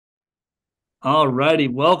All righty,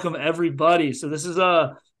 welcome everybody. So this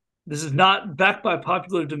is not backed by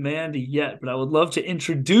popular demand yet, but I would love to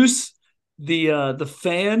introduce the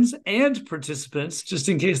fans and participants, just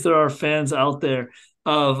in case there are fans out there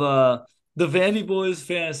of the Vandyboys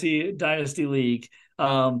Fantasy Dynasty League.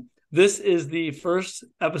 This is the first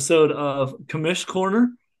episode of Commish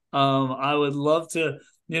Corner. I would love to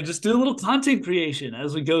just do a little content creation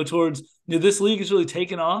as we go towards this league is really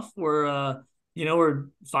taken off. We're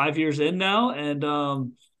 5 years in now, and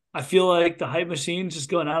I feel like the hype machine's just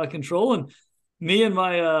going out of control. And me and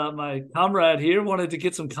my comrade here wanted to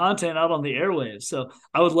get some content out on the airwaves. So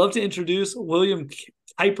I would love to introduce William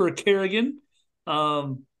Hyper Kerrigan.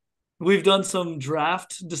 Um, we've done some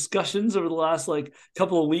draft discussions over the last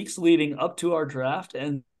couple of weeks leading up to our draft,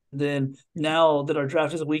 and then now that our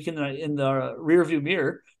draft is a week in the rear view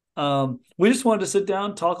mirror, we just wanted to sit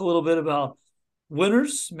down, talk a little bit about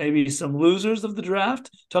winners, maybe some losers of the draft,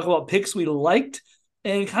 talk about picks we liked,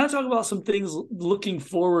 and kind of talk about some things looking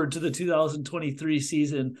forward to the 2023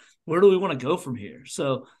 season. Where do we want to go from here?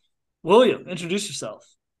 So, William, introduce yourself.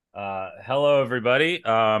 Hello, everybody.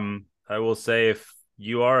 I will say if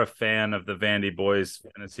you are a fan of the Vandyboys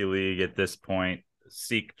Fantasy League at this point,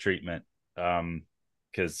 seek treatment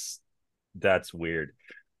because that's weird.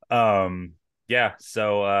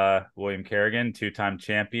 William Kerrigan, two-time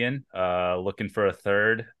champion, looking for a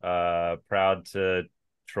third, proud to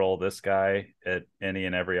troll this guy at any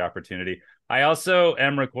and every opportunity. I also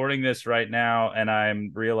am recording this right now, and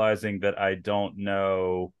I'm realizing that I don't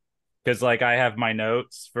know because I have my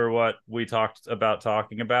notes for what we talked about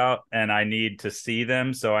talking about, and I need to see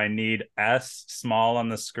them. So I need S small on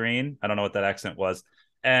the screen. I don't know what that accent was.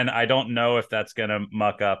 And I don't know if that's going to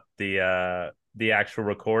muck up the actual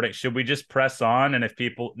recording. Should we just press on? And if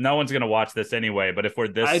no one's going to watch this anyway, but if we're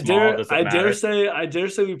this small, does it matter? I dare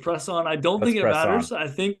say we press on. I don't Let's think it press on. matters. I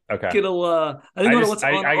think Okay. I think what's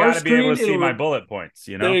on I our got to be able screen, to see my bullet points,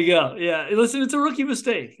 you there know? you go. Yeah. Listen, it's a rookie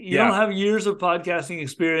mistake. You don't Yeah. have years of podcasting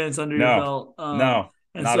experience under your No, belt. no,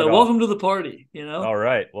 And not so at all. welcome to the party, All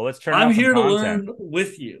right. Well, let's turn I'm out some here to content. learn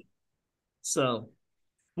with you. So,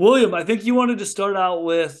 William, I think you wanted to start out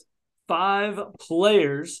with five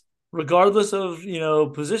players, regardless of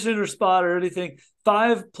position or spot or anything.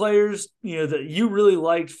 Five players that you really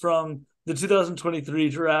liked from the 2023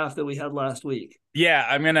 draft that we had last week. Yeah,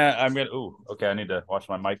 I'm gonna. Ooh, okay. I need to watch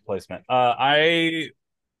my mic placement.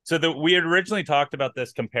 We had originally talked about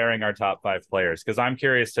this comparing our top five players because I'm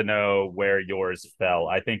curious to know where yours fell.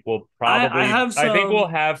 I think we'll I probably, have I think we'll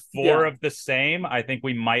some, have four yeah. of the same. I think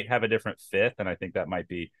we might have a different fifth, and I think that might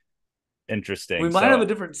be We interesting. might have So a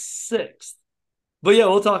different sixth, but yeah,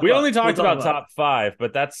 we'll talk we about only it. We'll talked talk about about it. top five,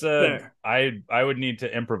 but Fair. I would need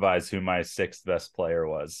to improvise who my sixth best player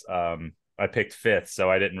was. I picked fifth, so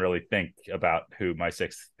I didn't really think about who my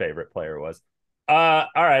sixth favorite player was. All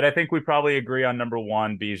right. I think we probably agree on number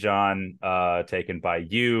one, Bijan, taken by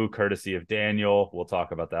you, courtesy of Daniel. We'll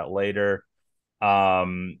talk about that later.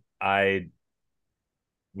 I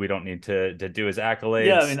We don't need to do his Yeah, I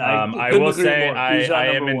accolades. mean, I I couldn't will agree say more. I Bijan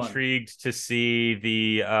number am one. intrigued to see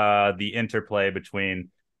the interplay between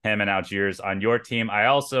him and Algiers on your team. I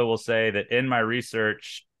also will say that in my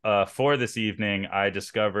research for this evening, I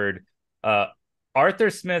discovered uh, Arthur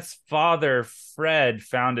Smith's father, Fred,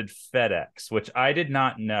 founded FedEx, which I did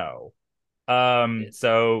not know.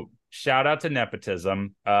 So shout out to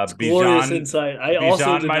nepotism. It's glorious insight. I also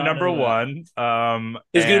Bijan, did my not number know that. one.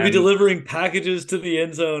 Is going to be And delivering packages to the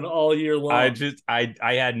end zone all year long. I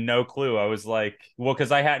had no clue. I was like, well,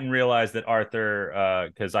 because I hadn't realized that Arthur,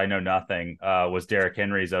 because I know nothing, was Derrick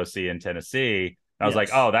Henry's OC in Tennessee. I was like,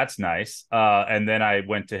 Yes. oh, that's nice. And then I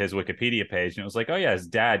went to his Wikipedia page and it was like, oh yeah, his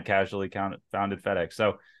dad casually founded FedEx.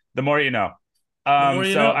 So the more you know. The more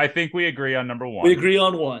you So know. I think we agree on number We one. agree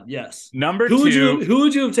on one. Yes. Number Who would you two, who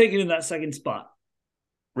would you have taken in that second spot?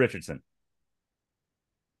 Richardson.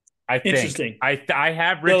 I think Interesting. I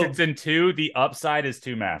have So Richardson too. The upside is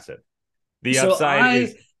too massive. The so upside I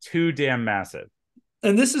is too damn massive.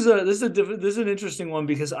 and this is an interesting one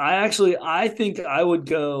because I think I would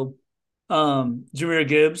go Jameer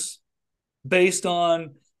Gibbs based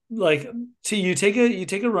on you take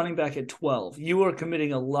a running back at 12. You are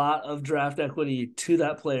committing a lot of draft equity to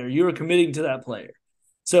that player. You are committing to that player.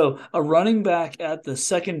 So a running back at the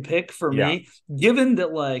second pick for Yeah. me, given that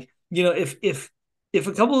if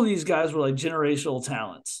a couple of these guys were like generational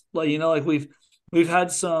talents, we've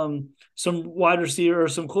had some wide receiver or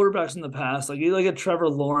some quarterbacks in the past, like you like a Trevor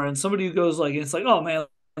Lawrence, somebody who goes it's like, oh man,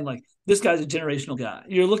 like this guy's a generational guy.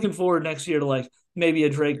 You're looking forward next year to maybe a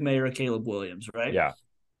Drake May or a Caleb Williams, right? Yeah.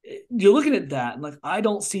 You're looking at that and I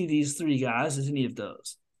don't see these three guys as any of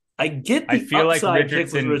those. I get I the feel like upside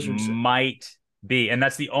pick with Richardson Richardson. might be, and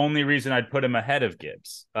that's the only reason I'd put him ahead of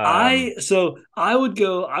Gibbs. I would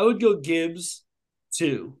go Gibbs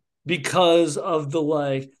too because of the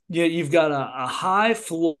like you've got a high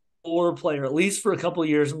floor player at least for a couple of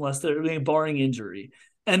years unless they're barring injury,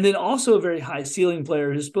 and then also a very high ceiling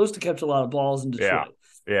player who's supposed to catch a lot of balls in Yeah, Detroit.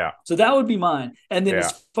 yeah, So that would be mine. And then yeah.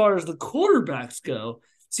 as far as the quarterbacks go,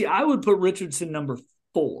 see, I would put Richardson number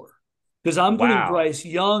 4 because I'm putting Wow, Bryce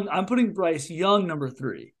Young. I'm putting Bryce Young number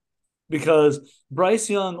 3 because Bryce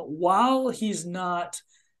Young, while he's not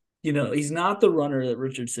the runner that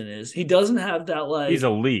Richardson is. He doesn't have that he's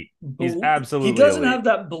like elite. He's he absolutely doesn't elite. have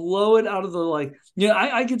that blow it out of the like.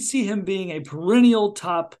 I could see him being a perennial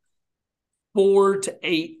top 4 to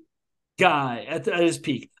 8 guy at his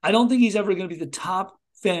peak. I don't think he's ever going to be the top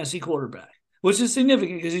fantasy quarterback, which is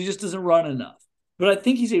significant because he just doesn't run enough. But I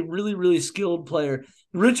think he's a really, really skilled player.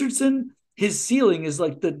 Richardson, his ceiling is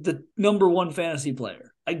like the number one fantasy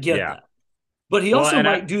player. I get Yeah. that. But he Well, also and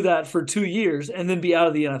might do that for 2 years and then be out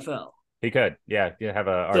of the NFL. he could, yeah, have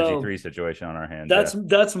a So RG3 situation on our hands. Yeah,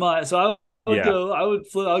 that's my so yeah. I would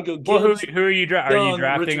go Well, Gibbs, who are you are you Young,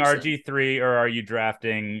 drafting Richardson. RG3 or are you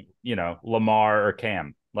drafting Lamar or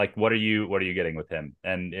Cam? Like, what are you getting with him?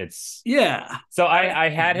 And it's Yeah. so I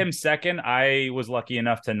had him second. I was lucky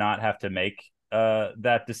enough to not have to make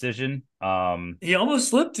that decision. He almost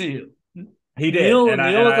slipped to you. He did, Neil and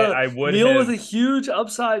Neil with a I would Neil have. with a huge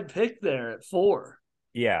upside pick there at 4.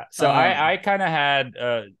 Yeah. So I Um, kind of had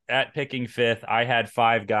at picking fifth, I had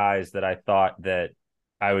 5 guys that I thought that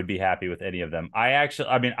I would be happy with any of them. I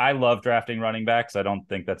mean, I love drafting running backs. I don't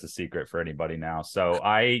think that's a secret for anybody now. So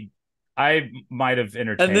I might have and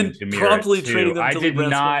entertained then Jameer at promptly 2. trading them to Lee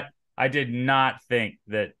Branscombe. I did not think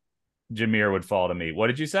that Jameer would fall to me. What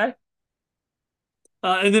did you say?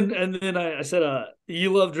 And then I said,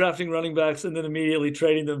 you love drafting running backs and then immediately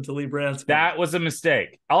trading them to Lee Branscombe. That was a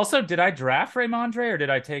mistake. Also, did I draft Raymondre or did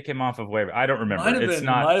I take him off of waiver? I don't remember. It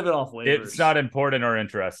might have been off It's waivers. not important or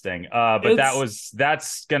interesting. But It's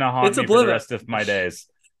that's gonna haunt it's a me for the blip. rest of my days.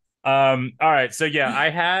 All right. So yeah, I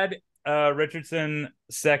had Richardson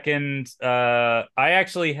second. I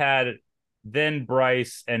actually had then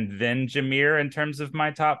Bryce and then Jameer in terms of my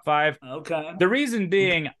top 5. Okay. The reason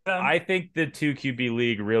being, Okay. I think the 2 QB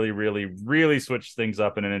league really, really, really switched things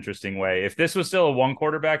up in an interesting way. If this was still a 1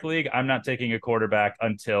 quarterback league, I'm not taking a quarterback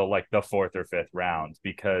until like the 4th or 5th round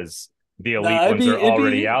because the elite Nah, ones are it'd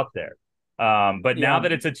already be out there. But now yeah.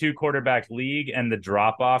 that it's a 2 quarterback league and the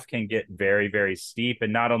drop off can get very, very steep,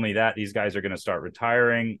 and not only that, these guys are going to start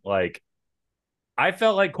retiring. Like, I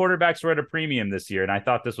felt like quarterbacks were at a premium this year, and I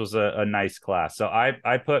thought this was a nice class. So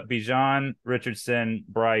I put Bijan, Richardson,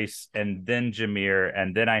 Bryce, and then Jameer,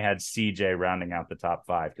 and then I had CJ rounding out the top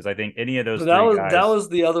 5 because I think any of those So that 3 was that guys, was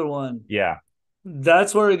the other one. yeah,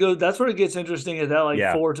 That's where it goes. That's where it gets interesting at that like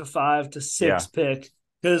yeah, 4 to 5 to 6 yeah. pick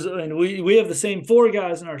because and we have the same 4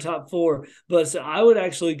 guys in our top 4, but so I would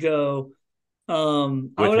actually go. I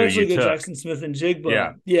With would who actually you go took, Jackson Smith and yeah,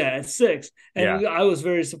 Jigba. Yeah, at 6, yeah. and I was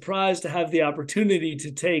very surprised to have the opportunity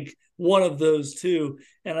to take one of those two.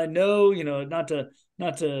 And I know not to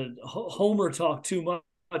homer talk too much.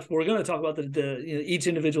 We're going to talk about the each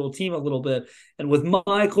individual team a little bit. And with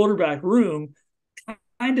my quarterback room,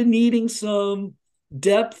 kind of needing some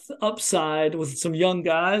depth upside with some young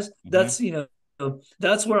guys. Mm-hmm.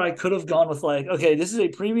 That's where I could have gone with like, okay, this is a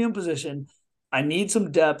premium position. I need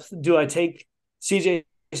some depth. Do I take CJ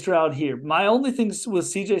Stroud here? My only thing with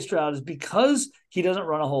CJ Stroud is because he doesn't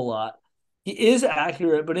run a whole lot. He is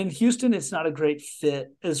accurate, but in Houston, it's not a great fit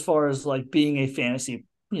as far as like being a fantasy,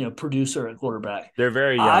 producer at quarterback. They're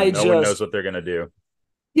very I young. No one knows just, what ththey're gonna do.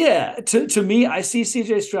 yeah, to me, I see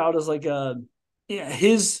CJ Stroud as like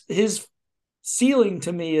his ceiling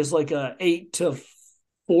to me is like a 8 to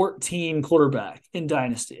 14 quarterback in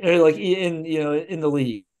Dynasty, or like in the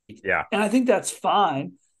league. Yeah, And I think that's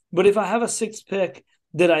fine. But if I have a 6th pick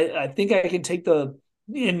that I think I can take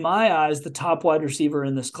in my eyes, the top wide receiver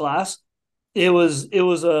in this class, it was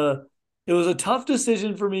a tough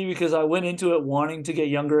decision for me because I went into it wanting to get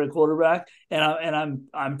younger at quarterback, and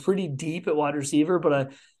I'm pretty deep at wide receiver,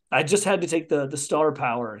 but I just had to take the star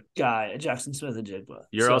power guy, Jackson Smith and Jigba.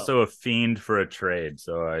 you're So also a fiend for a trade,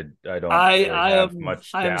 so I don't I really I have am much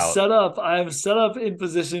I am doubt. set up. I am set up in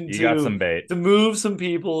position You got to some bait. to move some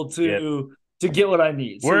people Yep. to get what I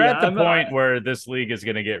need. So We're yeah, at the point where this league is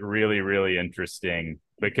going to get really, really interesting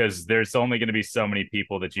because there's only going to be so many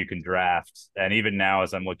people that you can draft. And even now,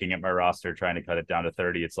 as I'm looking at my roster, trying to cut it down to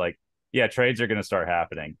 30, it's like Yeah, trades are going to start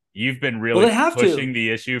happening. You've been Well, really they have pushing to. the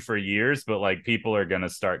issue for years, but like people are going to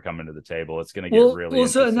start coming to the table. It's going to get really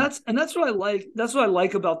So and interesting. that's what I like. That's what I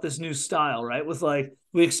like about this new style, right? With like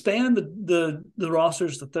we expand the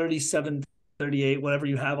rosters to 37, 38, whatever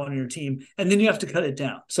you have on your team, and then you have to cut it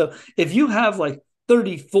down. So if you have like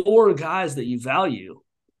 34 guys that you value,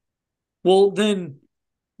 well, then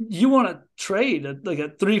you want to trade like a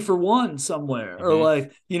 3-for-1 somewhere, or Hmm.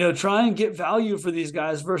 like, try and get value for these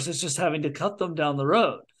guys versus just having to cut them down the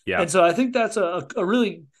road. Yeah. And so I think that's a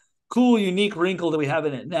really cool, unique wrinkle that we have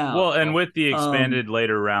in it now. Well, and with the Um, expanded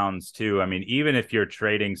later rounds too, I mean, even if you're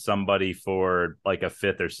trading somebody for like a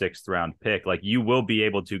fifth or sixth round pick, like you will be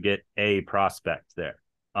able to get a prospect there.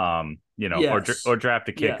 Or yes, draft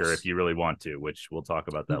a kicker if yes, you really want to, which we'll talk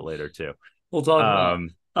about that later too. we'll talk about Um,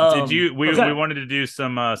 that. did you we Okay, wanted to do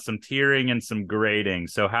some tiering and some grading.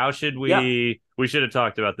 So how should yeah, we should have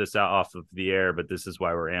talked about this out off of the air, but this is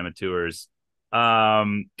why we're amateurs.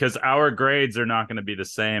 Because our grades are not going to be the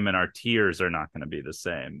same and our tiers are not going to be the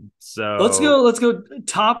same. let's So go. Let's go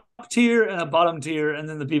top tier and a bottom tier, and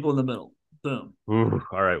then the people in the middle. Boom. ooh,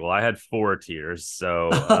 all right. Well, I had four tiers. So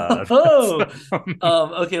Oh,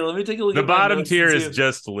 okay. Let me take a look the at my bottom notes and tier see. is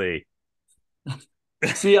just Lee.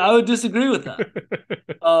 See, I would disagree with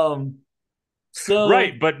that. Um,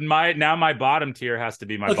 Right, so but my bottom tier has to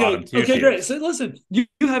be my bottom okay, two okay, great. tiers. So listen, you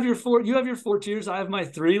have your four, tiers. I have my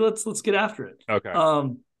three. Let's get after it. Okay.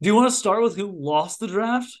 Do you want to start with who lost the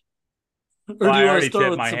draft, or Well, do I you want to already start tipped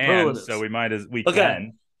with my hand, so superlatives? we Okay,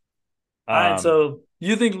 can. all right. Um, So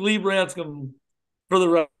you think Lee Branscombe, for the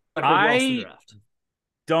record, lost the I draft?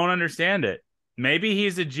 don't understand it. Maybe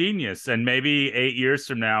he's a genius, and maybe 8 years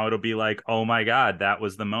from now it'll be like, oh my god, that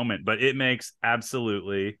was the moment. But it makes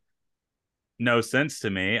absolutely no sense to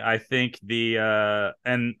me. I think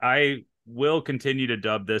and I will continue to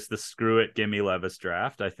dub this the screw it gimme Levis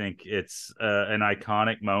draft. I think it's an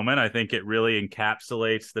iconic moment. I think it really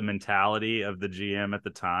encapsulates the mentality of the GM at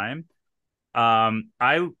the time.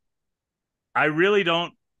 I really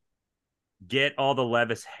don't get all the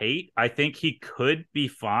Levis hate. I think he could be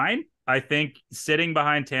fine. I think sitting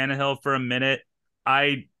behind Tannehill for a minute,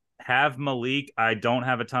 I have Malik. I don't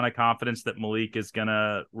have a ton of confidence that Malik is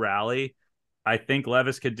gonna rally. I think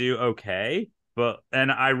Levis could do okay,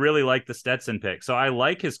 and I really like the Stetson pick. So I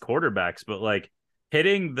like his quarterbacks, but like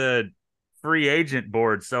hitting the free agent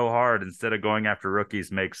board so hard instead of going after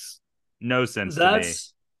rookies makes no sense to me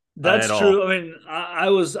That's at that's all. true. I mean, I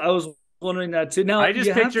was wondering that too. I Now just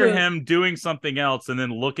you have picture to. him doing something else and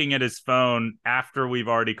then looking at his phone after we've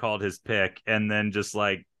already called his pick, and then just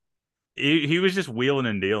like he was just wheeling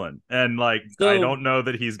and dealing. And like I So don't know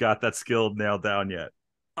that he's got that skill nailed down yet.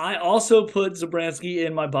 I also put Zabransky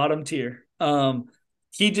in my bottom tier.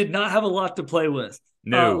 He did not have a lot to play with.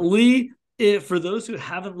 No. Lee, for those who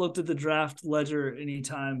haven't looked at the draft ledger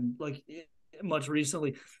anytime like much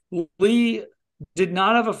recently, Lee did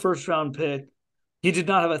not have a first round pick. He did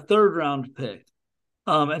not have a third round pick.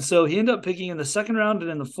 And so he ended up picking in the second round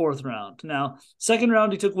and in the fourth round. Now, second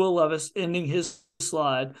round, he took Will Levis, ending his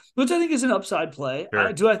slide, which I think is an upside play.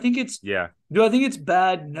 Sure. Do I think it's Yeah.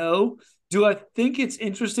 bad? No. Do I think it's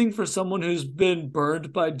interesting for someone who's been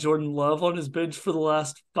burned by Jordan Love on his bench for the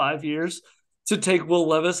last 5 years to take Will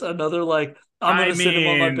Levis, another like I'm going I to sit him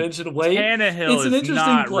on my mean, bench and wait? It's Tannehill an is interesting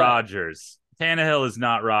not play. Rodgers. Tannehill is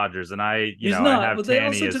not Rodgers, and He's I not, have but they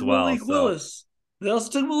Tanny also as took well. Malik So Willis. They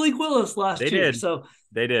also took Malik Willis they last year. did. So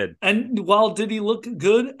They did. and while did he look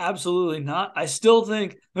good? Absolutely not. I still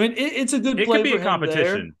think. I mean, it's a good It could play be for a him there.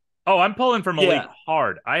 competition. Oh, I'm pulling for Malik Yeah.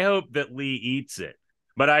 hard. I hope that Lee eats it,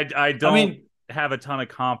 but I I don't mean, have a ton of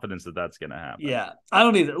confidence that that's going to happen. yeah. I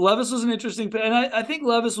don't either. Levis was an interesting pick, and I think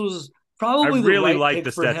Levis was I probably the really right like pick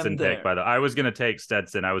the for him Stetson pick, by there. the way. I was going to take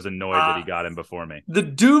Stetson. I was annoyed that he got him before me. The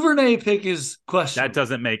Duvernay pick is That questionable.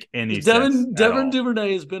 doesn't make any sense at Devin all.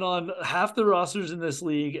 Duvernay has been on half the rosters in this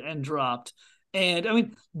league and dropped. And I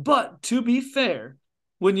mean, but to be fair,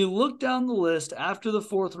 when you look down the list after the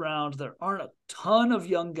fourth round, there aren't a ton of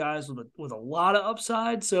young guys with a lot of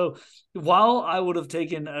upside. So while I would have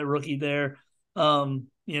taken a rookie there,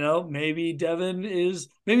 maybe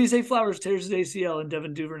Zay Flowers tears his ACL and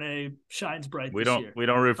Devin Duvernay shines bright this year. We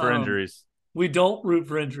don't root for Um, injuries. we don't root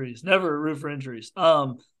for injuries. Never root for injuries.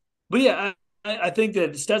 But yeah, I think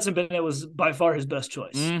that Stetson Bennett was by far his best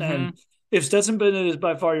choice. Mm-hmm. And if Stetson Bennett is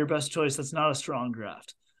by far your best choice, that's not a strong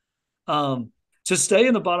draft. To stay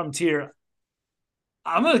in the bottom tier,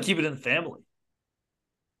 I'm going to keep it in the family.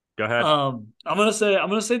 Go ahead. I'm going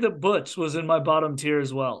to say that Butch was in my bottom tier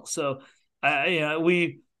as well. So,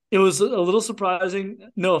 it was a little surprising.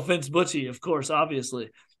 No offense, Butchie, of course, obviously.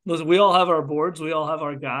 Listen, we all have our boards. We all have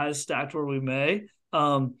our guys stacked where we may.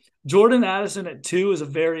 Jordan Addison at 2 is a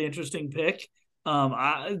very interesting pick.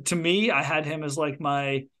 To me, I had him as like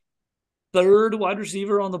my third wide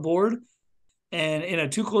receiver on the board. And in a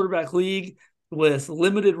 2 quarterback league with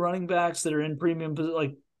limited running backs that are in premium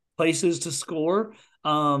like places to score,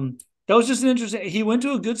 that was just an interesting. He went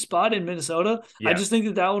to a good spot in Minnesota. I Yeah. just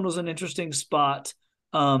think that one was an interesting spot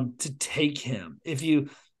to take him. If you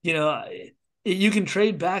know, you can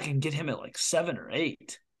trade back and get him at like 7 or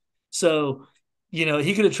 8. So,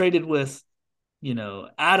 he could have traded with,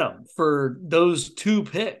 Adam for those 2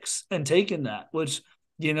 picks and taken that, which,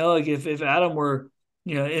 like if Adam were,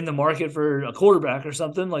 in the market for a quarterback or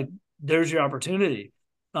something, like there's your opportunity.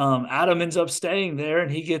 Adam ends up staying there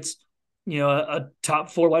and he gets, a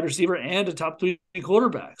top 4 wide receiver and a top 3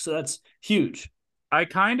 quarterback. So that's huge. I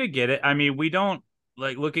kind of get it. I mean, we don't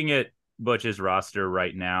like looking at Butch's roster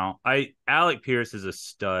right now. Alec Pierce is a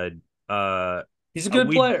stud. He's a good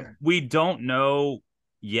player. We don't know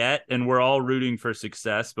yet, and we're all rooting for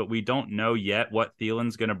success, but we don't know yet what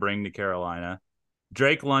Thielen's going to bring to Carolina.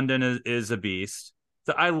 Drake London is a beast.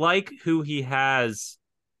 So I like who he has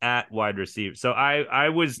at wide receiver. So I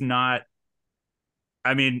was not.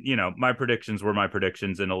 I mean, my predictions were my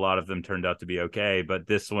predictions, and a lot of them turned out to be okay. But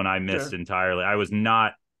this one I missed entirely. I was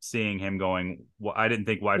not seeing him going. I didn't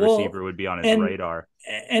think wide receiver would be on his radar.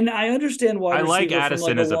 And I understand wide I like receiver Addison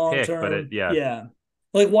from like as a pick, but yeah.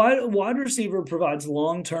 Like wide receiver provides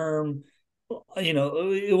long term,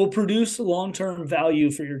 it will produce long term value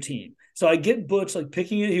for your team. So I get Butch like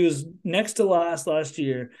picking it. He was next to last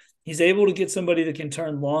year. He's able to get somebody that can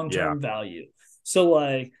turn long term value. So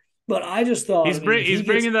like. But I just thought he's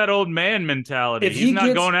bringing that old man mentality. He's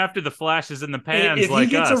not going after the flashes in the pans like us. If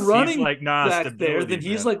he gets a running back there, then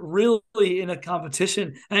he's like really in a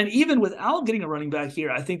competition. And even without getting a running back here,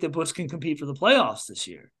 I think that Butch can compete for the playoffs this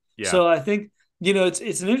year. Yeah. So I think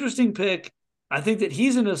it's an interesting pick. I think that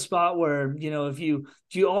he's in a spot where if you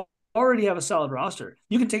already have a solid roster,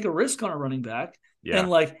 you can take a risk on a running back. Yeah. And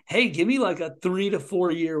like, hey, give me like a 3 to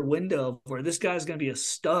 4 year window where this guy's going to be a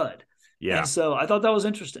stud. Yeah. And so I thought that was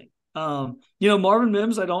interesting. Marvin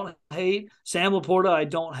Mims, I don't hate. Sam Laporta, I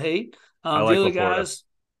don't hate. The other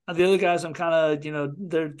guys, I'm kind of,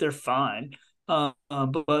 they're fine. But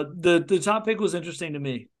the top pick was interesting to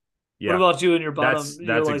me. Yeah. What about you and your bottom?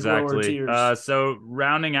 That's exactly. So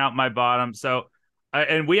rounding out my bottom. So,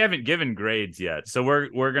 and we haven't given grades yet. So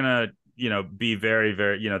we're gonna, be very,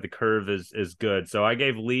 very, the curve is good. So I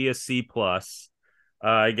gave Lee a C plus.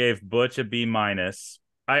 I gave Butch a B minus.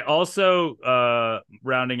 I also,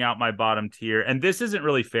 rounding out my bottom tier, and this isn't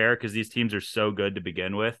really fair because these teams are so good to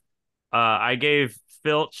begin with. I gave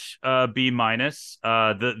Filch B minus.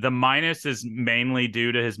 The minus is mainly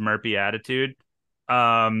due to his Murphy attitude.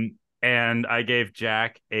 And I gave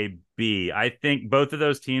Jack a B. I think both of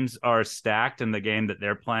those teams are stacked, and the game that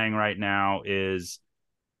they're playing right now is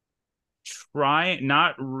reloading,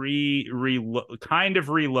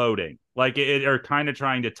 like or kind of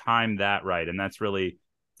trying to time that right, and that's really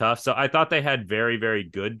tough. So I thought they had very, very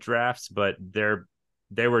good drafts, but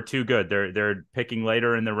they were too good. They're picking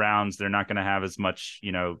later in the rounds. They're not going to have as much,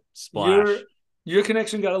 splash. Your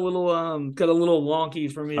connection got a little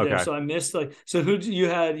wonky for me there, so I missed so who you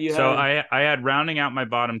had? I had rounding out my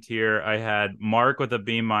bottom tier. I had Mark with a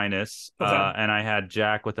B minus, and I had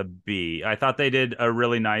Jack with a B. I thought they did a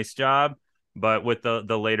really nice job, but with the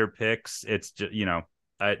later picks, it's just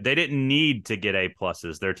they didn't need to get A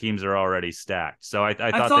pluses. Their teams are already stacked, so I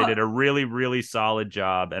thought they did a really, really solid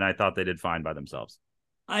job, and I thought they did fine by themselves.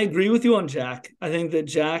 I agree with you on Jack. I think that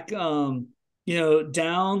Jack.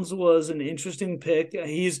 Downs was an interesting pick.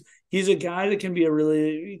 He's a guy that can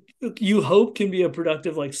be you hope can be a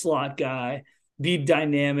productive like slot guy, be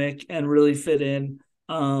dynamic and really fit in.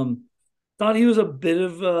 Thought he was a bit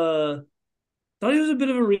of a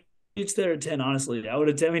reach there at 10. Honestly, I would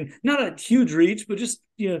have. I mean, not a huge reach, but just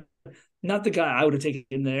not the guy I would have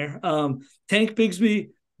taken there. Tank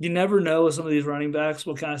Bigsby. You never know with some of these running backs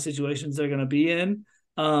what kind of situations they're going to be in.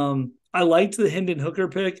 I liked the Hendon Hooker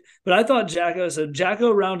pick, but I thought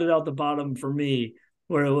Jacko rounded out the bottom for me,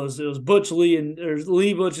 where it was Butch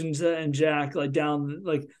Lee Butch and Jack like down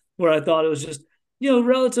like where I thought it was just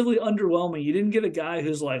relatively underwhelming. You didn't get a guy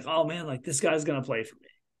who's like, oh man, like this guy's gonna play for me.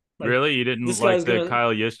 Like, really, you didn't like the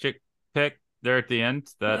Kyle Juszczyk pick there at the end?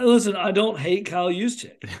 Listen, I don't hate Kyle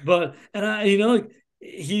Juszczyk, but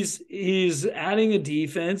he's adding a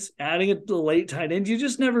defense, adding a late tight end. You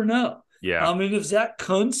just never know. Yeah, I mean if Zach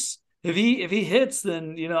Kuntz. If he hits,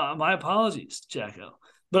 then my apologies, Jacko.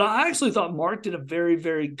 But I actually thought Mark did a very,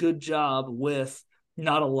 very good job with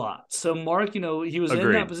not a lot. So Mark, he was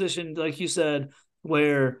in that position, like you said,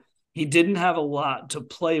 where he didn't have a lot to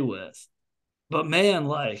play with. But man,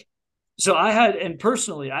 like, so I had, and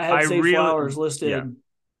personally, I I had Zay really, Flowers yeah, listed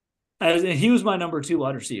as, and he was my number two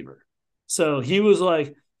wide receiver. So he was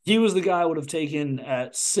the guy I would have taken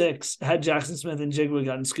at 6 had Jackson Smith and Jigba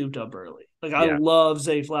gotten scooped up early. Like, I yeah, love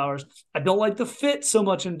Zay Flowers. I don't like the fit so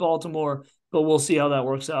much in Baltimore, but we'll see how that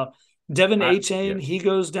works out. Devin A. yeah, Chain, he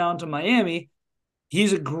goes down to Miami.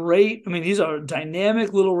 He's a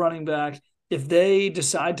dynamic little running back. If they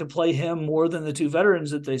decide to play him more than the two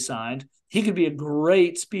veterans that they signed, he could be a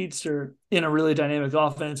great speedster in a really dynamic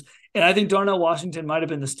offense. And I think Darnell Washington might have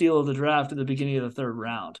been the steal of the draft at the beginning of the third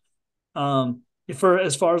round. For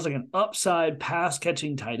as far as like an upside pass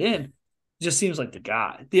catching tight end, just seems like the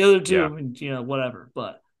guy. The other two, yeah. I mean, whatever.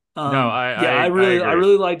 But No, yeah, I I agree.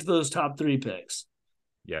 really liked those top three picks.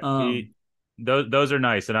 Yeah, Um, those are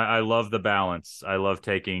nice, and I love the balance. I love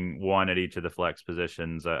taking one at each of the flex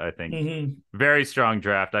positions. I think mm-hmm. very strong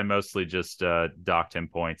draft. I mostly just docked him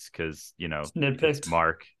points because it's Nitpicked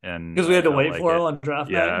Mark, and because we I had to felt wait like for him it. on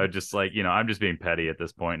draft Yeah, night. I just like I'm just being petty at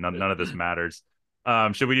this point. None of this matters.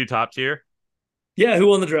 Should we do top tier? Yeah, who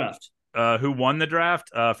won the draft? Who won the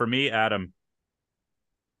draft? For me, Adam.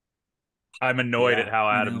 I'm annoyed at Yeah, how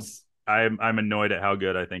I know. Adams. I'm annoyed at how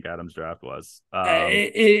good I think Adams' draft was.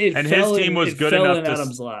 It And his fell team in was it good fell enough in to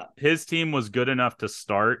Adam's lap. his team was good enough to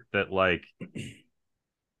start that like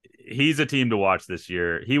he's a team to watch this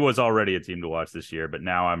year. He was already a team to watch this year, but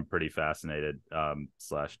now I'm pretty fascinated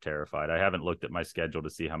slash terrified. I haven't looked at my schedule to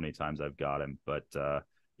see how many times I've got him, but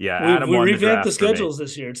yeah, Adam We won the revamped the draft for me. schedules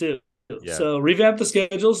this year too. Yeah, So revamp the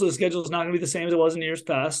schedule. So the schedule is not going to be the same as it was in years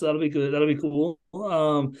past. So that'll be good. That'll be cool.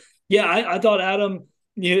 Yeah, I thought Adam.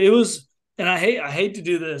 It was, and I hate to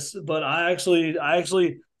do this, but I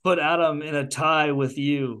actually put Adam in a tie with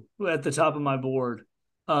you at the top of my board.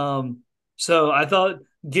 Um, so I thought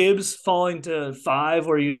Gibbs falling to 5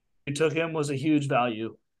 where you took him was a huge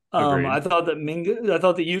value. agreed. I thought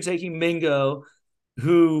that you taking Mingo,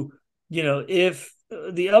 who if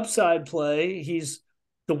the upside play, he's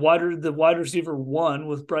the wide receiver one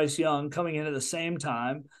with Bryce Young coming in at the same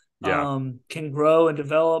time. Yeah, Can grow and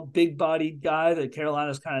develop, big bodied guy that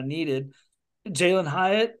Carolina's kind of needed. Jalen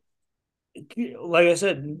Hyatt, like I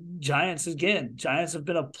said, Giants have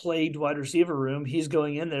been a plagued wide receiver room. He's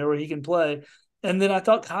going in there where he can play. And then I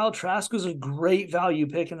thought Kyle Trask was a great value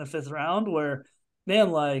pick in the 5th round, where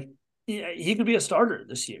man, like he could be a starter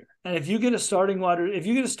this year. And if you get a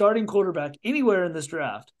starting quarterback anywhere in this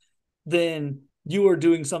draft, then you are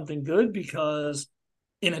doing something good, because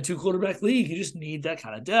in a 2 quarterback league, you just need that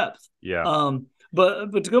kind of depth. yeah,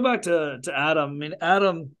 But to go back to Adam, I mean,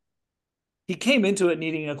 Adam, he came into it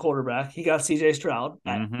needing a quarterback. He got CJ Stroud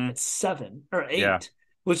mm-hmm, at 7 or yeah, 8,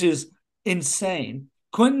 which is insane.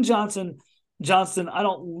 Quentin Johnston, I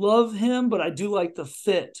don't love him, but I do like the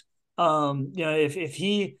fit. If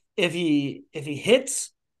he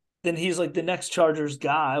hits, then he's like the next Chargers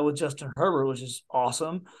guy with Justin Herbert, which is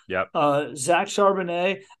awesome. yep, Zach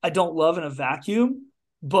Charbonnet, I don't love in a vacuum,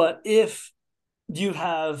 but if you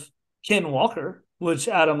have Ken Walker, which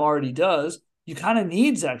Adam already does, you kind of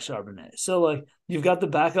need Zach Charbonnet. So like you've got the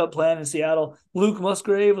backup plan in Seattle. Luke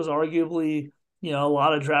Musgrave was arguably, a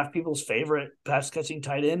lot of draft people's favorite pass catching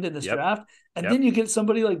tight end in this yep, draft. And yep. then you get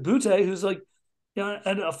somebody like Butte, who's like,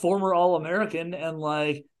 a former All American, and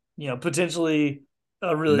like, potentially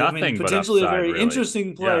Nothing but potentially a upside, very really. interesting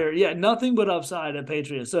Yeah, player. Yeah, nothing but upside at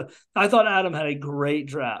Patriots. So I thought Adam had a great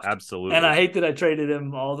draft. And I absolutely. hate that I traded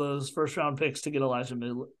him all those 1st round picks to get Elijah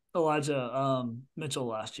Mitchell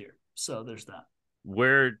last year. So there's that.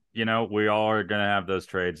 We all are gonna have those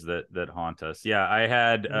trades that haunt us. Yeah, I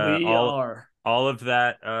had We are. all of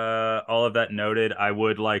that noted. I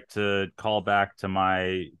would like to call back to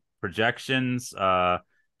my projections.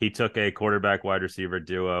 He took a quarterback wide receiver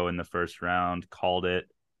duo in the 1st round, called it.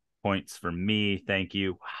 Points for me. Thank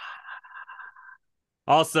you.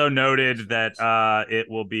 Also noted that it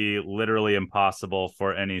will be literally impossible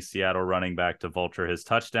for any Seattle running back to vulture his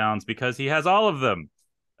touchdowns because he has all of them,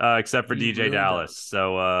 except for He DJ really Dallas. does.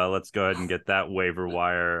 So let's go ahead and get that waiver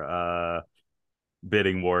wire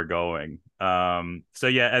bidding war going. So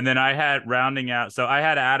yeah, and then I had rounding out. So I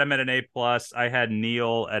had Adam at an A+. I had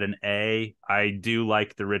Neil at an A. I do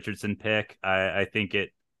like the Richardson pick. I think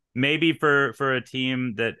it maybe for a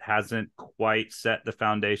team that hasn't quite set the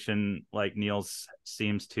foundation like Neil's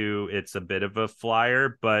seems to, it's a bit of a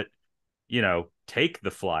flyer, but take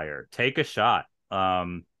the flyer, take a shot.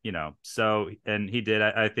 So and he did.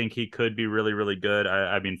 I think he could be really, really good.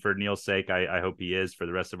 I mean, for Neil's sake, I hope he is. For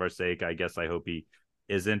the rest of our sake, I guess I hope he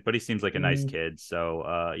isn't, but he seems like a nice Mm. kid. So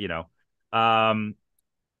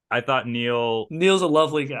I thought Neil. Neil's a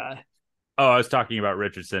lovely guy. Oh, I was talking about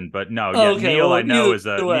Richardson, but no, yeah, Oh, okay. Well,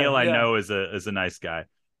 either way, Neil I yeah. know is a nice guy.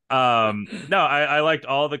 No, I liked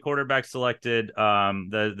all the quarterbacks selected.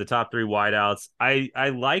 The top three wideouts. I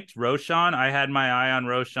liked Roshan. I had my eye on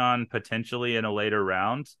Roshan potentially in a later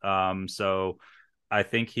round. So I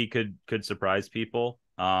think he could surprise people.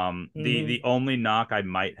 The Hmm. only knock I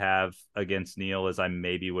might have against Neil is I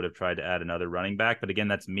maybe would have tried to add another running back, but again,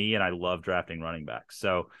 that's me, and I love drafting running backs.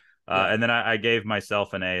 So, Yeah. and then I gave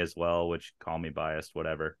myself an A as well, which call me biased,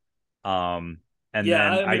 whatever. And Yeah, then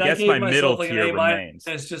I I mean, I guess gave my myself middle like an tier A remains.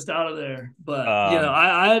 minus just out of there. But Um,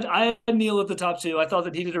 I had Neil at the top two. I thought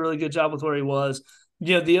that he did a really good job with where he was.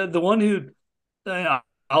 The one who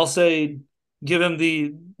I'll say give him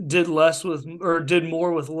the did less with or did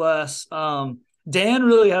more with less. Dan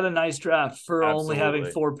really had a nice draft for only having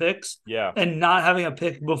Absolutely. four picks Yeah. and not having a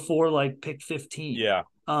pick before like pick 15. Yeah.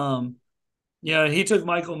 Um, he took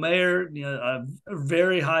Michael Mayer, a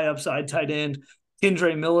very high upside tight end,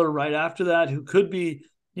 Kendra Miller right after that, who could be,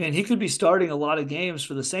 and he could be starting a lot of games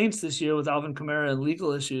for the Saints this year with Alvin Kamara and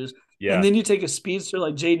legal issues. And Yeah. then you take a speedster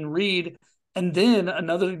like Jaden Reed, and then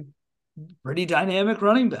another pretty dynamic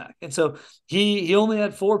running back. And so he only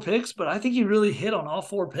had four picks, but I think he really hit on all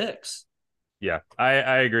four picks. Yeah,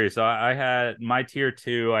 I agree. So I had my tier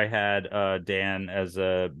two. I had Dan as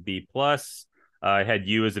a B plus. I had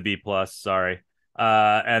you as a B plus. Sorry,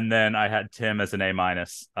 and then I had Tim as an A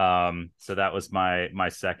minus. So that was my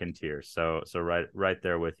second tier. So right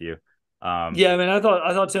there with you. Yeah, I mean, I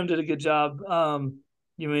thought Tim did a good job.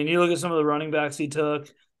 You look at some of the running backs he took.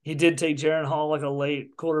 He did take Jaron Hall like a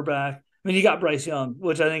late quarterback. I mean, he got Bryce Young,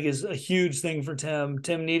 which I think is a huge thing for Tim.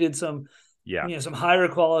 Tim needed Yeah, some higher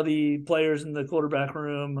quality players in the quarterback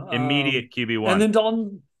room. immediate QB And one. then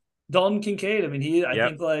Dalton Kincaid. I mean,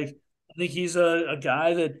 Yep. I think he's a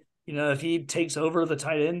guy that if he takes over the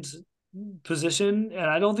tight end position, and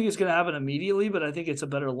I don't think it's going to happen immediately, but I think it's a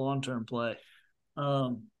better long term play.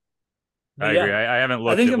 Um, but I agree. yeah, I haven't I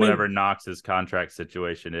looked think at I whatever mean Knox's contract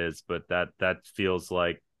situation is, but that feels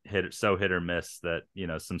like hit or miss that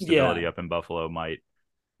some stability yeah. up in Buffalo might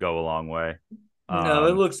go a long way. No,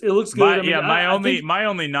 it Um, looks good. I mean, I think my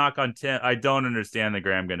only knock on Tim, I don't understand the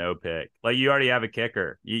Graham Gano pick. Like you already have a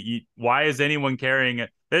kicker. Why is anyone carrying it?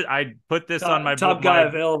 I put this on top guy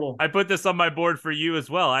available. I put this on my board for you as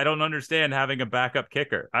well. I don't understand having a backup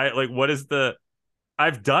kicker. I like what is the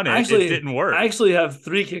I've done it. It didn't I work. actually have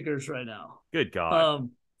three kickers right now. Good God.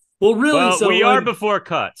 Um, well, really, Well, so we are like before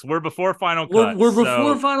cuts. We're before final we're cuts. before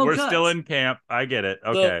So final we're still cuts. in camp. I get it. So,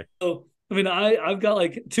 Okay. I mean, I've got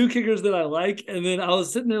like two kickers that I like, and then I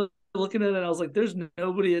was sitting there looking at it, and I was like, "There's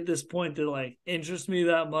nobody at this point that like interests me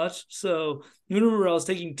that much." So you remember I was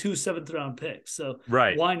taking two seventh round picks, so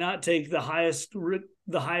Right. why not take the highest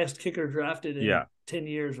kicker drafted in Yeah. 10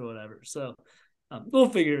 years or whatever? So we'll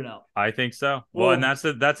figure it out. I think so. Well, and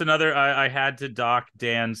Well, that's another. I had to dock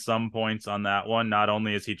Dan some points on that one. Not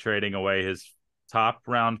only is he trading away his top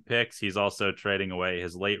round picks, he's also trading away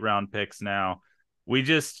his late round picks now. We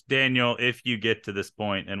just Daniel, if you get to this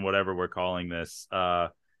point in whatever we're calling this,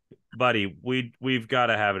 buddy, we've got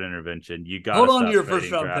to have an intervention. You got to hold on to stop your first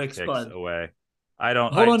trading round draft picks, picks bud. away. I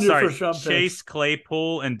don't. Hold I on to your sorry. first round Chase picks.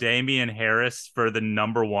 Claypool and Damian Harris for the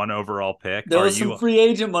number one overall pick. There was some free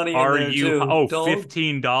agent money in Are there you? too. Oh, Don't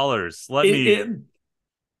 $15. Let it, me. it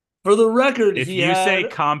for the record, If he you say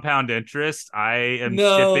had compound interest, I am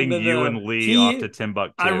no, shipping no, you no. and Lee off to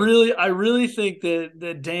Timbuktu. I really think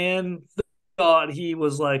that Dan thought he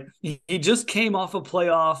was like he just came off a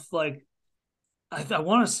playoff. Like I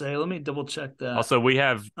want to say, let me double check that. Also, we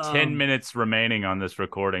have 10 Um, minutes remaining on this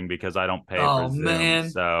recording because I don't pay for oh Zoom. man,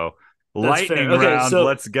 So, that's fair. lightning Okay, round,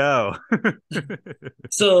 let's go.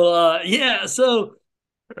 yeah, so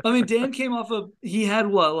I mean, Dan came off of he had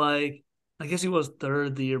what like I guess he was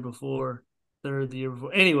third the year before, third the year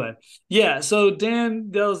before. Anyway, yeah. So Dan,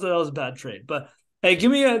 that was a bad trade. But hey,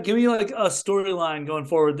 give me like a storyline going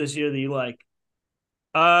forward this year that you like.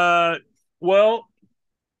 uh, well,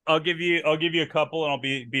 I'll give you a couple and I'll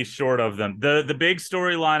be short of them. The big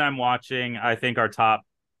storyline I'm watching, I think our top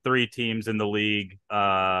three teams in the league.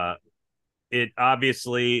 It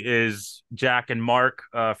obviously is Jack and Mark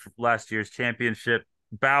for last year's championship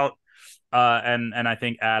bout. And I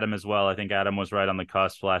think Adam as well. I think Adam was right on the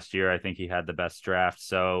cusp last year. I think he had the best draft.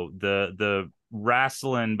 So the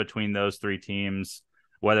wrestling between those three teams,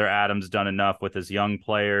 whether Adam's done enough with his young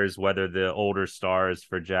players, whether the older stars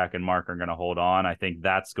for Jack and Mark are going to hold on, I think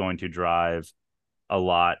that's going to drive a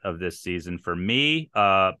lot of this season for me.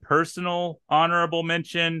 Personal honorable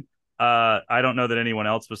mention. I don't know that anyone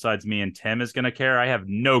else besides me and Tim is going to care. I have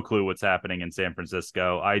no clue what's happening in San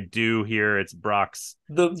Francisco. I do hear it's Brock's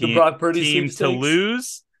The Brock Purdy team to sweepstakes.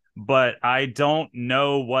 lose. but I don't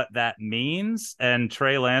know what that means. And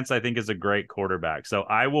Trey Lance, I think, is a great quarterback. So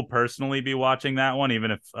I will personally be watching that one,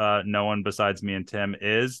 even if no one besides me and Tim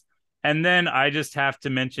is. And then I just have to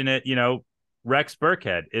mention it, Rex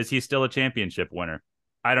Burkhead. Is he still a championship winner?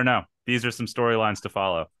 I don't know. These are some storylines to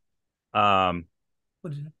follow. Tell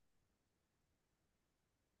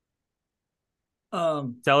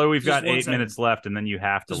her we've got 8 minutes left, and then you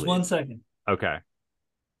have to just leave. 1 second. Okay.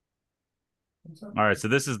 All right, so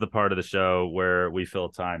this is the part of the show where we fill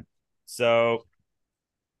time. So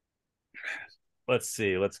let's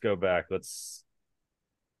see. Let's go back. Let's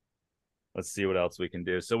see what else we can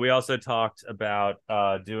do. So we also talked about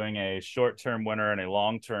doing a short-term winner and a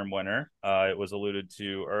long-term winner. It was alluded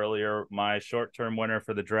to earlier. My short-term winner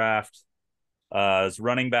for the draft is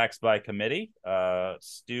running backs by committee.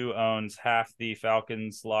 Stu owns half the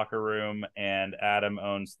Falcons locker room, and Adam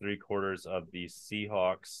owns 3/4 of the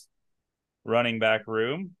Seahawks running back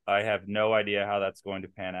room. I have no idea how that's going to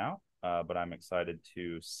pan out, but I'm excited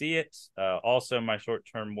to see it. Also, my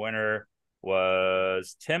short-term winner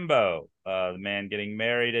was Timbo, the man getting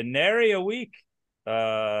married in nary a week,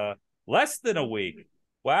 less than a week.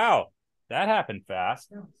 Wow, that happened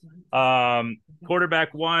fast.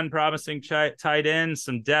 Quarterback 1, promising tight end,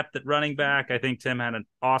 some depth at running back. I think Tim had an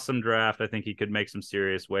awesome draft. I think he could make some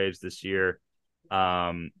serious waves this year.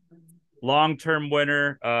 Long-term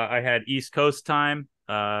winner, I had East Coast time.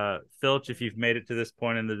 Filch, if you've made it to this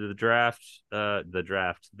point in the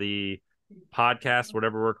podcast,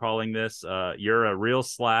 whatever we're calling this, you're a real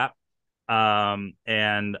slap.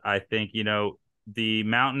 And I think, the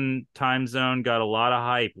mountain time zone got a lot of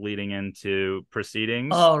hype leading into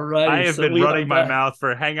proceedings. All right. I have been running my mouth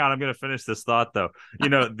for, hang on, I'm going to finish this thought though.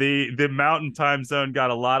 The mountain time zone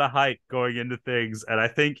got a lot of hype going into things. And I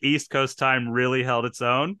think East Coast time really held its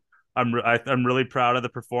own. I'm really proud of the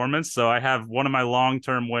performance. So I have one of my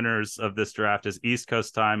long-term winners of this draft is East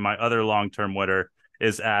Coast time. My other long-term winner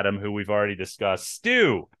is Adam, who we've already discussed.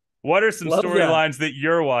 Stu, what are some storylines that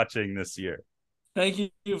you're watching this year?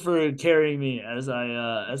 Thank you for carrying me as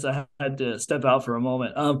I had to step out for a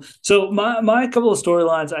moment. So my couple of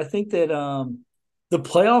storylines, I think that the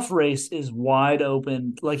playoff race is wide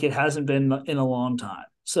open like it hasn't been in a long time.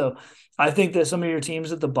 So I think that some of your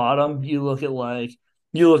teams at the bottom, you look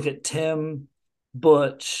at Tim,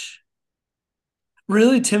 Butch.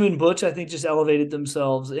 Really, Tim and Butch, I think, just elevated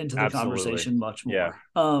themselves into the conversation much more.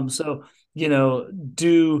 Yeah. So,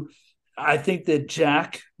 I think that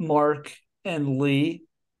Jack, Mark, and Lee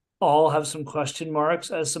all have some question marks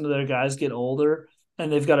as some of their guys get older,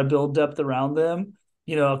 and they've got to build depth around them.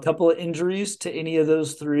 A couple of injuries to any of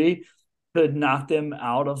those three could knock them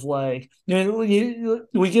out of we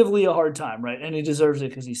give Lee a hard time, right? And he deserves it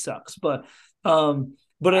because he sucks. But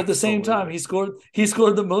at the same time, he scored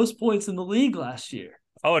the most points in the league last year.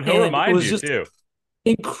 Oh, and he'll remind you too.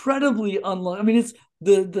 Incredibly unlucky. I mean, it's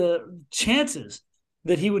the chances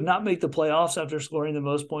that he would not make the playoffs after scoring the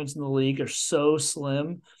most points in the league are so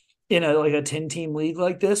slim in a 10-team league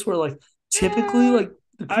like this, where typically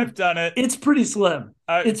I've done it. It's pretty slim.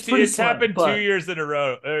 It's happened 2 years in a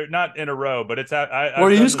row, or not in a row, but it's. Where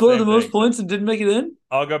you scored the most points and didn't make it in.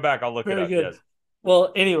 I'll go back. I'll look it up. Good. Yes.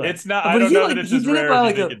 Well, anyway, it's not. I don't know that it's as rare as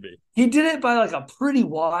you think it'd be. He did it by a pretty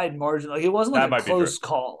wide margin. It wasn't a close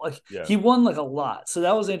call. He won a lot, so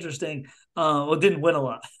that was interesting. Didn't win a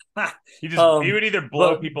lot. He would either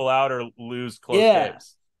blow people out or lose close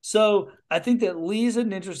games. So I think that Lee's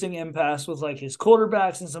an interesting impasse with his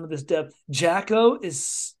quarterbacks and some of this depth. Jacko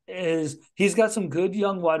is he's got some good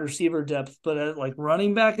young wide receiver depth, but at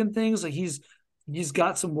running back and things he's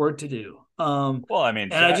got some work to do. A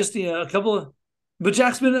couple of. But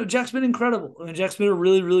Jack's been incredible. I mean, Jack's been a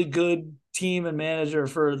really, really good team and manager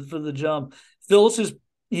for the jump. Phillips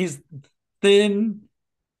he's thin.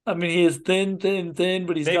 I mean, he is thin,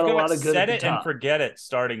 but he's got a lot of good. Set it and forget it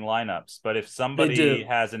starting lineups. But if somebody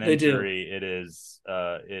has an injury, it is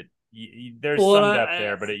there's some depth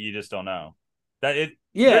there, but you just don't know. There's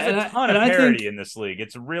a ton of parity in this league.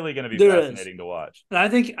 It's really going to be fascinating to watch. And I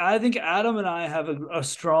think Adam and I have a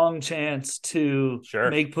strong chance to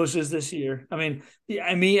make pushes this year. I mean,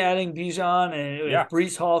 me adding Bijan, and if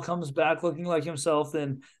Breece Hall comes back looking like himself,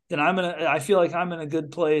 then I feel like I'm in a good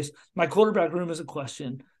place. My quarterback room is a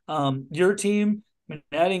question. Your team,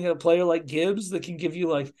 adding a player like Gibbs that can give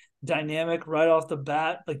you dynamic right off the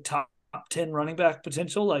bat, top 10 running back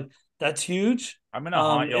potential, that's huge. I'm gonna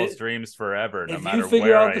haunt y'all's dreams forever, no matter where I am. If you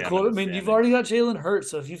figure out the quarter, you've already got Jalen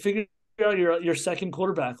Hurts, so if you figure out your second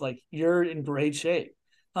quarterback, you're in great shape.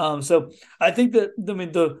 So I think that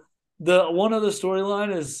the one other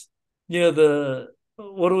storyline is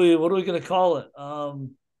what are we gonna call it?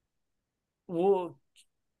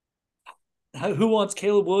 Who wants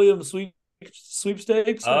Caleb Williams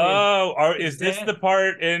sweepstakes? I mean, Oh, it's is this Dan. the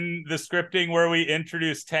part in the scripting where we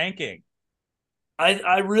introduce tanking?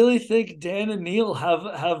 I really think Dan and Neil have.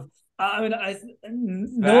 I mean, I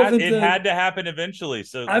no That offense. it had to happen eventually.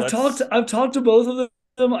 So let's. I've talked to both of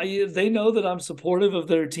them. They know that I'm supportive of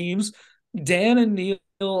their teams. Dan and Neil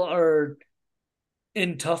are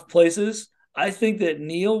in tough places. I think that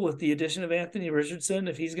Neil, with the addition of Anthony Richardson,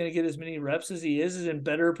 if he's going to get as many reps as he is in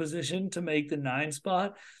better position to make the 9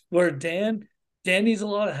 spot. Where Dan needs a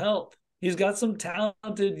lot of help. He's got some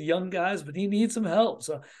talented young guys, but he needs some help.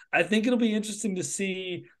 So I think it'll be interesting to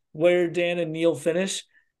see where Dan and Neil finish.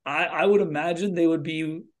 I would imagine they would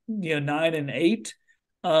be 9 and 8.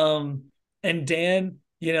 Um, and Dan,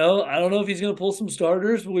 I don't know if he's going to pull some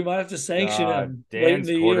starters, but we might have to sanction God, him late in Dan's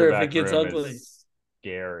the year if it quarterback gets room ugly. is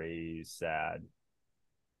scary, sad.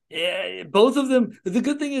 Yeah, both of them. The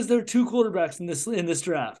good thing is there are 2 quarterbacks in this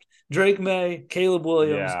draft: Drake May, Caleb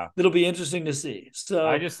Williams. Yeah. That'll be interesting to see. I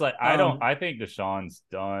So, just like I don't um, I think Deshaun's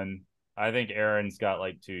done. I think Aaron's got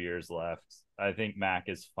like 2 years left. I think Mac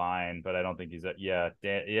is fine, but I don't think he's it'll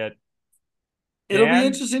be Dan,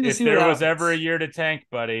 interesting to if see what there was ever a happens. year to tank,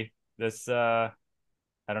 buddy, this I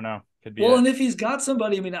don't know, could be Well, it. and if he's got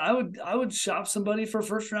somebody, I mean, I would shop somebody for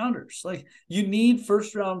first rounders. Like you need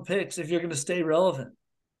first round picks if you're going to stay relevant,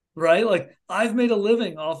 right? Like I've made a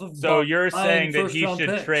living off of So you're buying saying that first he round should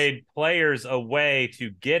picks. trade players away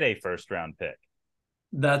to get a first round pick.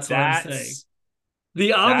 That's what I'm saying. That's The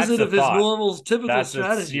that's opposite a of his thought. normal, typical That's a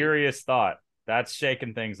strategy. serious thought. That's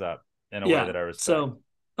shaking things up in a way Yeah. that I respect. So,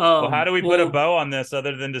 Well, how do we put a well, bow on this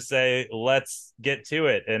other than to say let's get to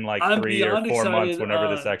it in like I'm 3 or 4 months beyond excited.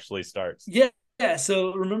 whenever this actually starts? Yeah. Yeah.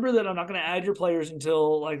 So remember that I'm not going to add your players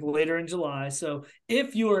until like later in July. So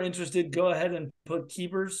if you are interested, go ahead and put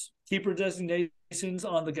keeper designations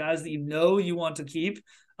on the guys that you want to keep.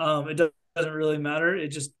 It doesn't really matter.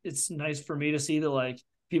 It's nice for me to see that like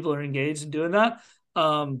people are engaged in doing that.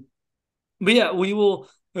 Um, but yeah, we'll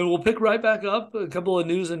pick right back up a couple of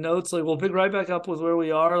news and notes. Like we'll pick right back up with where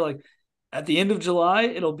we are. Like at the end of July,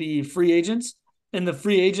 it'll be free agents, and the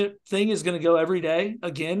free agent thing is going to go every day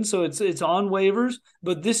again. So it's on waivers,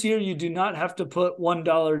 but this year you do not have to put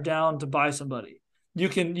 $1 down to buy somebody. You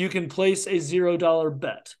can place a $0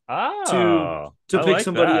 bet to Oh, to I pick like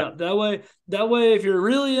somebody that. up. That way, if you're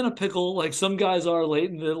really in a pickle, like some guys are late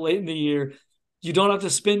in the year, you don't have to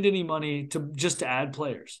spend any money to add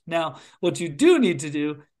players. Now, what you do need to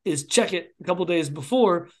do is check it a couple days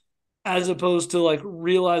before, as opposed to like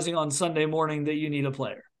realizing on Sunday morning that you need a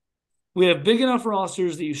player. We have big enough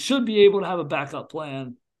rosters that you should be able to have a backup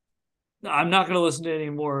plan. I'm not going to listen to any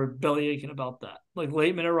more belly aching about that. Like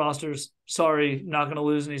late minute rosters, sorry, not going to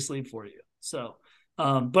lose any sleep for you. So,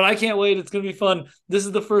 but I can't wait. It's going to be fun. This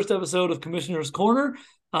is the first episode of Commissioner's Corner.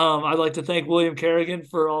 I'd like to thank William Kerrigan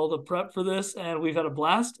for all the prep for this, and we've had a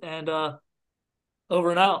blast. And over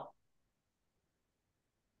and out.